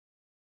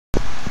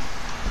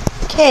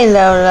Hey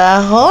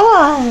Lola, hold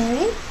on.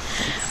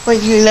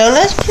 What you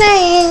Lola's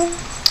playing?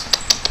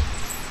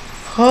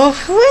 Oh,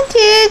 who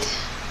did?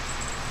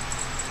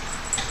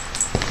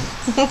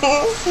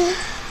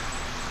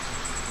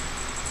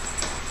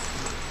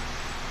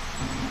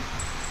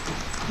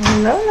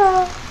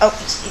 Lola. Oh,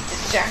 she's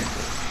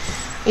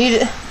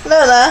distracted.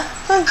 Lola,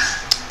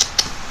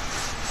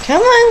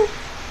 come on.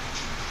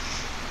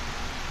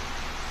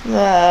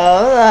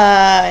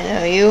 Lola, I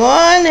know you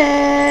want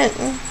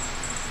it.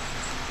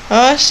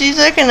 Oh, she's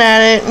looking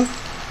at it.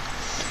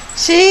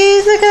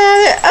 She's looking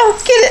at it. Oh,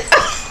 get it.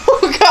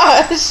 Oh,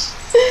 gosh.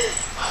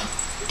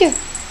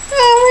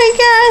 Oh, my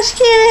gosh.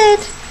 Get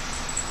it.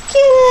 Get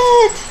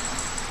it.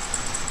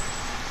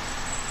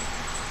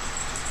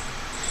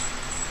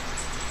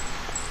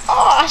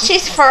 Oh,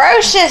 she's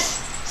ferocious.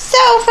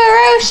 So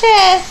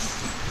ferocious.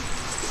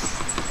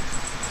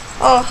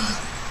 Oh.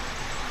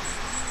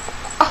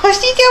 Oh,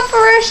 she's so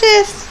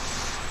ferocious.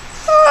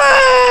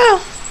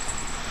 Oh.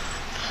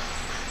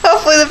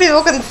 Hopefully the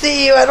people can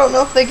see you. I don't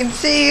know if they can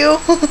see you.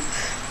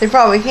 They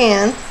probably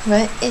can,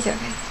 but it's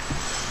okay.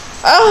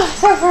 Oh,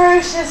 so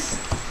ferocious.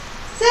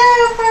 So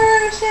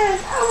ferocious.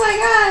 Oh my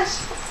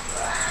gosh.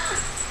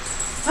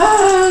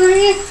 Oh,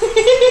 yeah.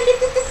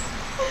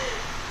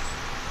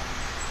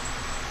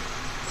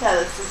 Tell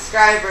the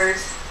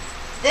subscribers,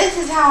 this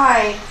is how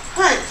I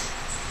hunt.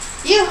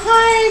 You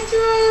hunt.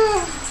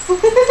 Oh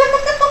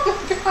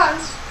my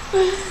gosh.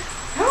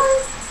 Come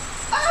on.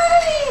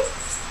 Oh,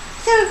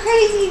 so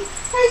crazy.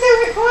 Right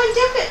there, go on,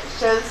 jump it.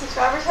 Show the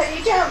subscribers how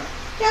you jump.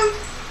 Jump.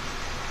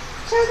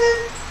 Show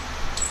them.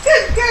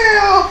 Good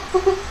girl.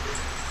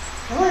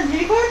 Come on, do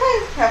it one more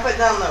time. Try to put it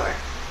down lower.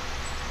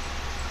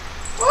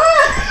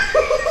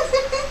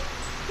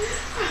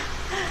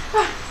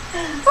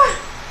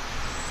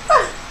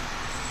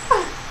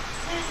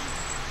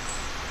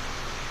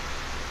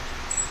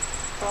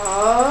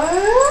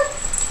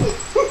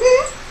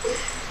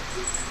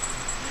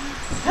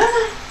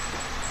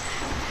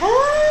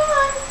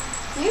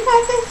 You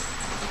got this.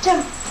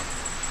 Jump.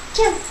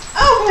 Jump.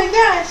 Oh my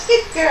gosh,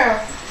 good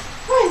girl.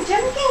 Come on,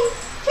 jump again.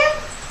 Jump.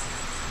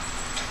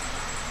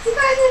 You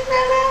got this,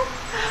 Lola.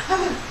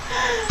 Come on.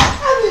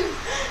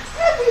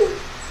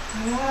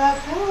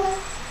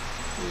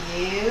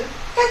 You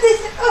got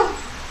this. Oh.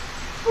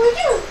 What are you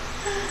doing?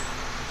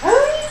 Oh,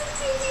 you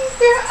sweetie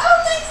girl. Oh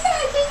my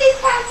gosh, she's just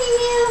talking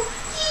you.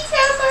 She's so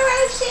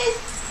ferocious.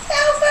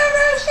 So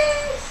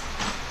ferocious.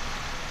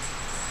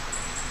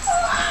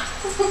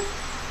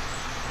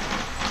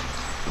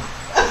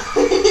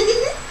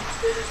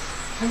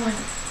 Come on.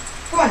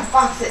 Come on,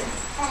 box it.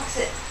 Box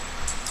it.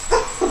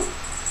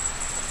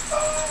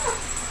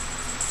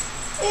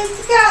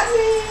 It's got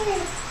me.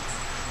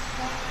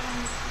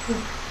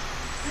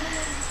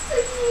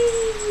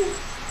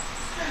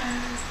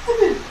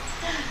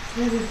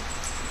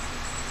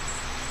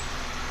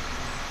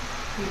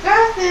 You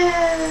got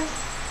this.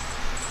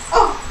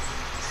 Oh,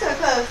 so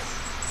close.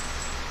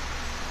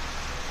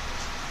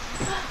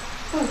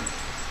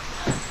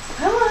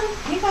 Come on,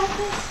 you got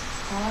this.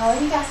 Oh,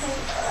 you got this.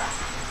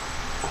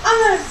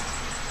 Almost.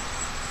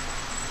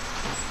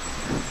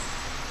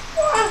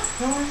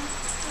 Come on.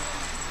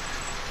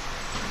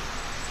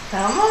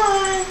 Come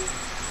on.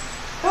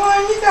 Come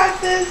on, you got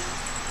this.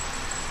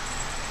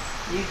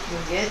 You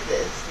can get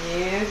this.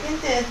 You can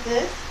get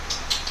this.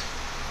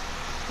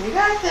 You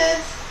got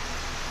this.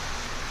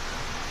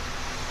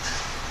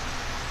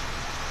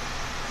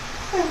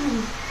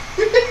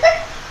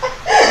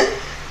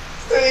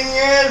 Swing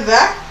your head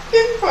back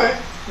and forth.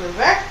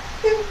 Back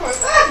and forth.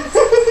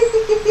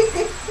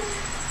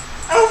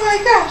 Oh my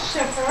gosh, so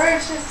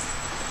ferocious.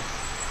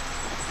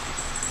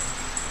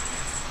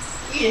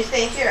 You just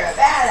think you're a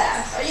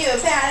badass. Are you a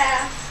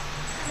badass?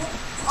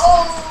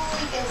 Oh,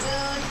 you can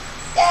good.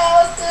 So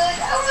good.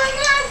 Oh my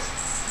gosh.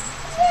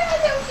 Yeah,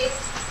 so cute.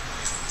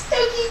 So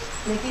cute.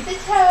 Look at the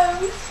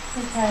toes.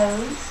 The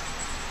toes.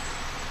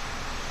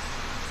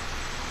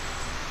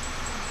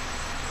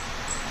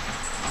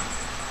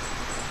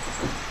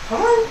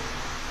 Come on.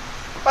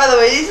 By the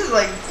way, this is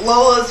like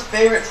Lola's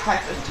favorite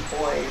type of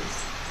toys.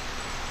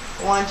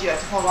 The ones you have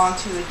to hold on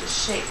to and just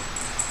shake.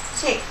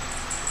 Shake.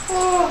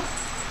 Oh.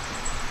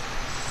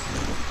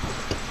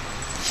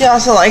 She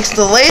also likes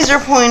the laser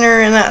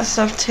pointer and that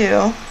stuff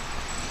too.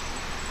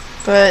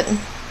 But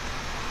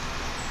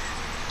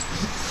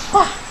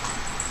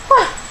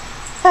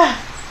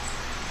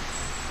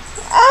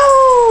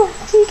oh,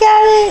 she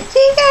got it.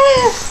 She got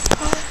it.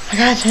 I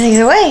gotta try to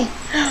get away.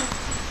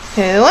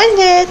 Who won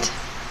it?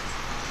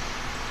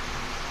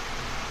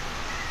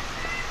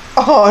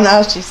 Oh,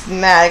 now she's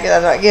mad because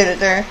I'm not giving it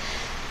to her.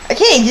 I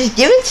can't just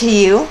give it to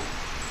you.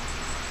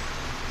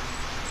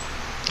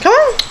 Come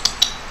on.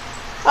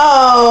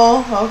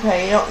 Oh,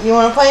 okay. You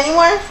want to play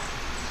anymore?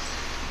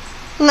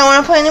 You don't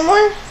want to play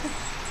anymore?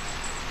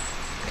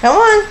 Come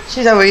on.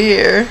 She's over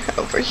here.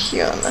 Over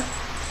here on the...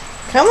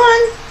 Come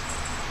on.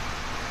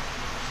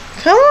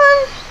 Come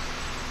on.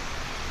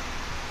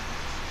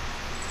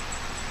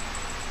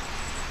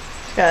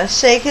 Gotta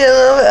shake it a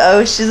little bit.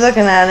 Oh, she's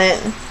looking at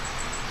it.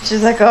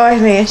 She's like, oh, I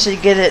think I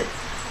should get it.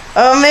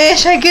 Oh man,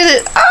 should I get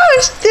it?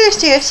 Oh, there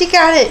she is. She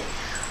got it.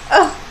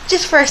 Oh,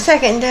 just for a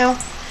second though.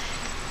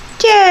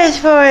 Just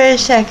for a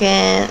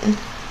second.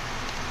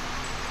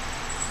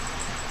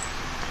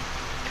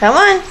 Come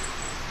on.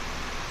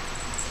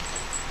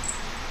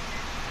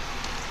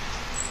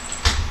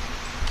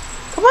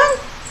 Come on.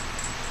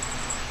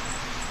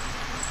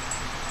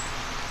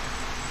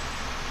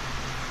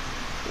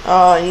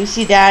 Oh, you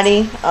see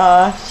Daddy?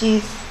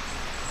 She's...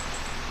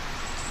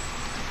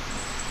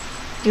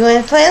 You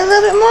want to play a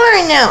little bit more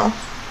or no?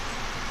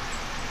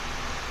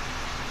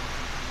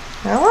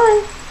 Come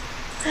on.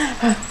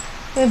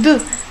 A boo.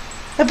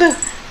 A boo.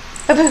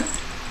 A boo.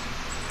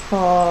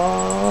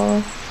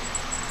 Oh.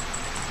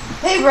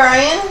 Hey,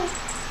 Brian.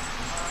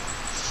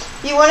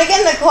 You want to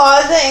get in the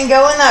closet and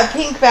go in that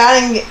pink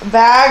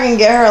bag and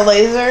get her a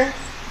laser?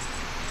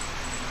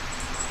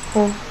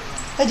 Oh.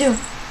 I do.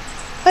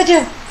 I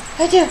do.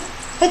 I do.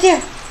 I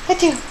do. I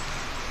do.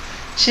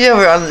 She's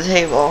over on the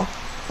table.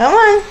 Come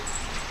on.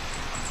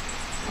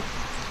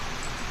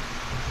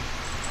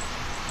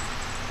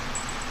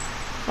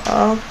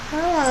 Oh,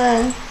 come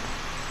on.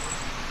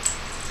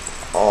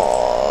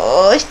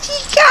 Oh,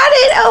 she got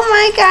it. Oh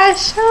my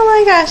gosh. Oh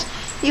my gosh.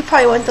 You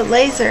probably want the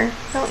laser,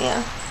 don't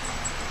you?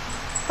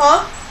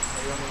 Huh?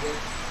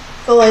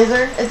 The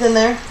laser? It's in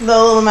there. The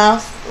little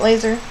mouse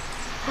laser.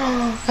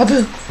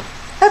 Abu.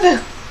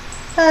 Abu.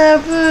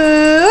 Abu.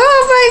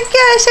 Oh my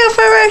gosh. So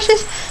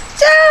ferocious.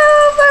 So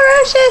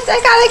ferocious. I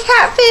got a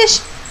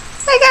catfish.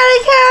 I got a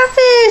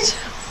catfish.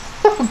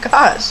 Oh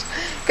gosh.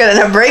 Gonna end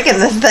up breaking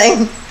this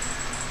thing.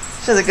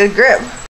 She has a good grip.